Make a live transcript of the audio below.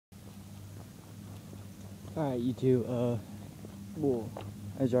Alright, you two, well,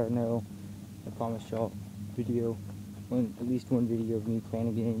 as y'all know, I promised y'all video, at least one video of me playing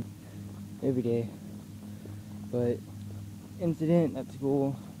a game every day. But incident at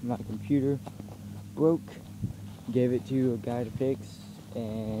school, my computer broke, gave it to a guy to fix,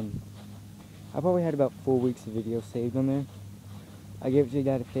 and I probably had about 4 weeks of video saved on there. I gave it to the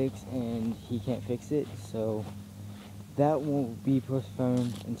guy to fix, and he can't fix it, so that won't be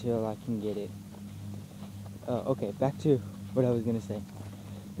postponed until I can get it. Okay, back to what I was gonna say.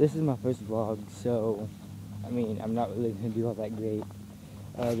 This is my first vlog, so I mean, I'm not really gonna do all that great.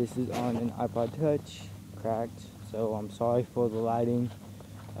 This is on an iPod Touch, cracked, so I'm sorry for the lighting.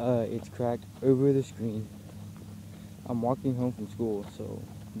 It's cracked over the screen. I'm walking home from school, so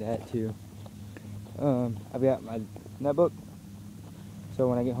that too. I've got my netbook, so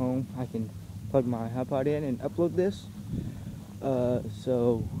when I get home, I can plug my iPod in and upload this.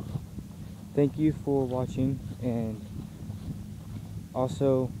 So thank you for watching, and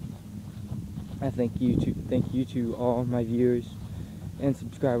also I thank you to all my viewers and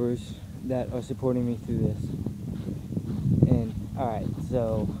subscribers that are supporting me through this. And alright,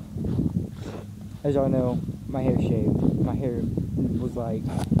 so as y'all know, my hair shaved. My hair was like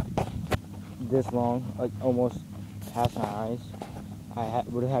this long, like almost past my eyes. I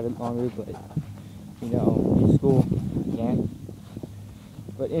would have had it longer, but you know, in school, you can't.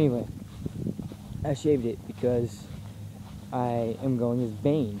 But anyway, I shaved it because I am going as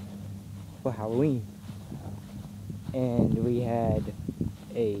Bane for Halloween. And we had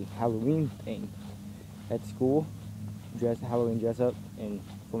a Halloween thing at school, Halloween dress up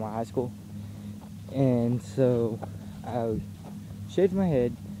for my high school. And so I shaved my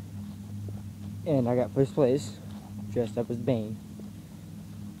head, and I got first place, dressed up as Bane.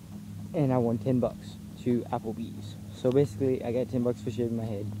 And I won $10 to Applebee's. So basically, I got $10 for shaving my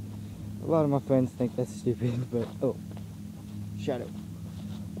head. A lot of my friends think that's stupid, but oh, shadow.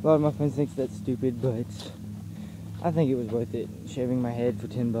 A lot of my friends think that's stupid, but I think it was worth it, shaving my head for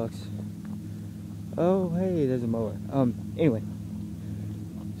 $10. Oh, hey, there's a mower. Anyway,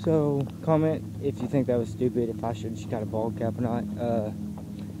 so comment if you think that was stupid, if I should have just got a bald cap or not.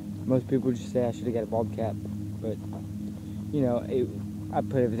 Most people just say I should have got a bald cap, but you know, I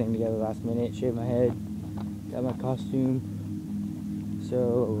put everything together last minute, shaved my head, got my costume.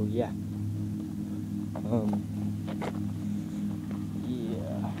 So yeah.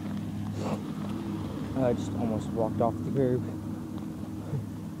 I just almost walked off the curb.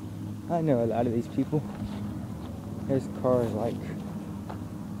 I know a lot of these people. There's cars like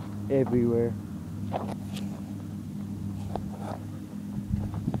everywhere.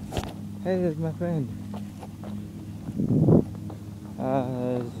 Hey, there's my friend.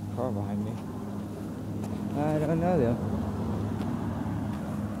 There's a car behind me. I don't know though.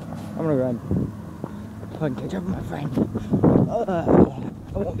 I'm gonna run. I can catch up with my friend.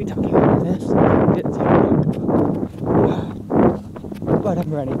 I won't be talking about this. It's hard. But I'm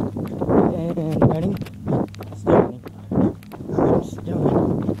running. And running. Still running. I'm still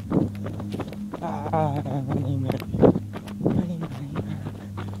running. Running.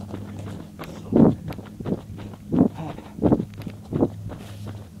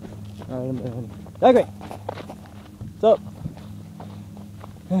 Okay. So,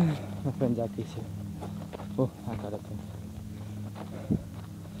 my friend Zachary's here. Oh, I got up there.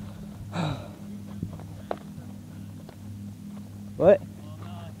 What? Well,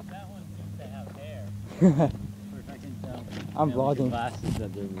 no, that one seems to have hair. Or if I can tell. I'm vlogging. Glasses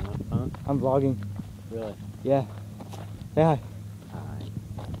that they're not, huh? I'm vlogging. Really? Yeah. Say hi. Hi.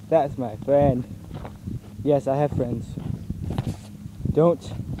 That's my friend. Yes, I have friends. Don't.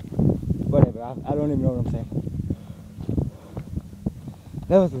 Whatever. I don't even know what I'm saying.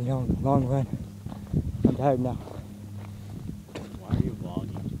 That was a long run. I'm tired now. Why are you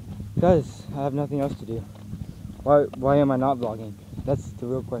vlogging? Because I have nothing else to do. Why am I not vlogging? That's the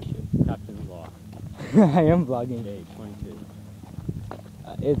real question. Captain Vlog. I am vlogging. Day 22.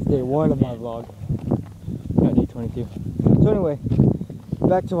 It's day 1 of my vlog. Not day 22. So anyway,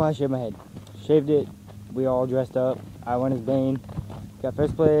 back to why I shaved my head. Shaved it. We all dressed up. I went as Bane. Got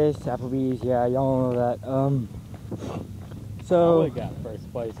first place. Applebee's. Yeah, y'all know that. So I would have got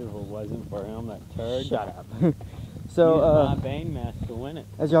first place if it wasn't for him, that turd. Shut up. So, my Bane mask to win it.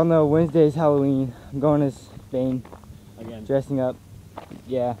 as y'all know, Wednesday's Halloween. I'm going as Bane. Again. Dressing up.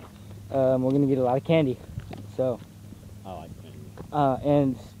 Yeah. We're going to get a lot of candy. So, I like candy.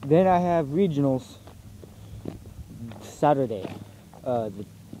 and then I have regionals Saturday. The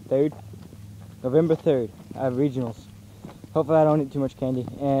 3rd. November 3rd. I have regionals. Hopefully I don't eat too much candy.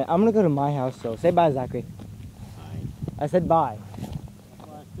 And I'm going to go to my house, so say bye, Zachary. Hi. I said bye. That's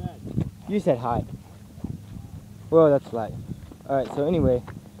what I said. You said hi. Well, that's life. Alright, so anyway,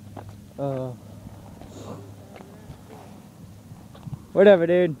 whatever,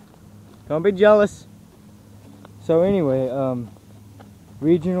 dude. Don't be jealous. So anyway,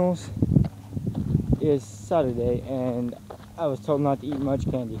 regionals is Saturday, and I was told not to eat much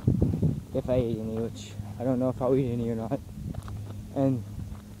candy if I ate any, which I don't know if I'll eat any or not. And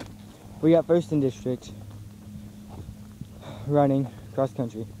we got first in district running cross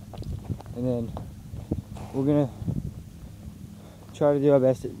country, and then we're gonna try to do our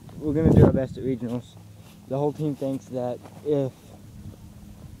best. We're gonna do our best at regionals. The whole team thinks that if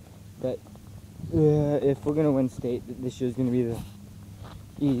we're gonna win state, this year's gonna be the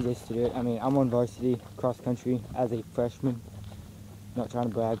easiest to do it. I mean, I'm on varsity cross country as a freshman. Not trying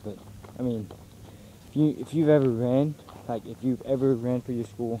to brag, but I mean, if you've ever ran, like if you've ever ran for your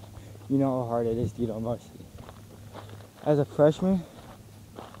school, you know how hard it is to get on varsity. As a freshman,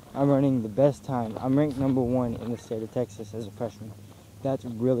 I'm running the best time. I'm ranked #1 in the state of Texas as a freshman. That's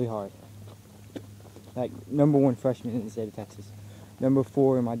really hard. Like #1 freshman in the state of Texas.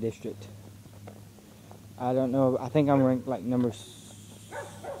 #4 in my district. I don't know. I think I'm ranked like number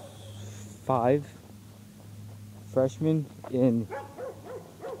 5 freshman in.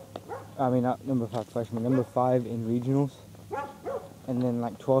 I mean, not #5 freshman. #5 in regionals, and then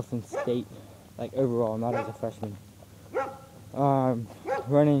like 12th in state, like overall, not as a freshman.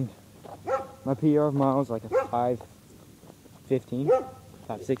 Running my PR of miles like a 5:15,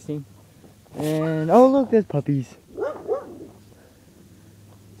 5:16, and oh look, there's puppies.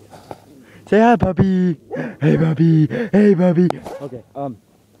 Say hi, puppy. Hey, puppy. Hey, puppy. Okay.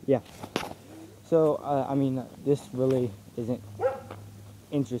 Yeah. So I mean, this really isn't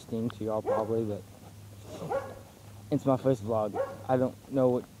interesting to y'all probably, but it's my first vlog. I don't know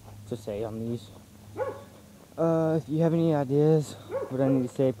what to say on these. If you have any ideas what I need to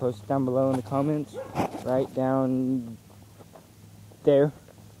say, post it down below in the comments, right down there,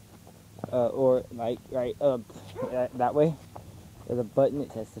 or like right up that way. There's a button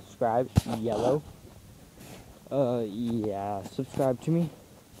that says subscribe, yellow. Yeah, subscribe to me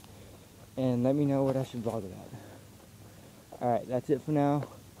and let me know what I should vlog about. Alright, that's it for now.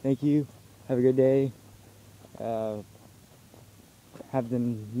 Thank you. Have a good day. Have the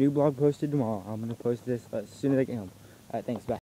new blog posted tomorrow. I'm going to post this as soon as I get home. Alright, thanks. Bye.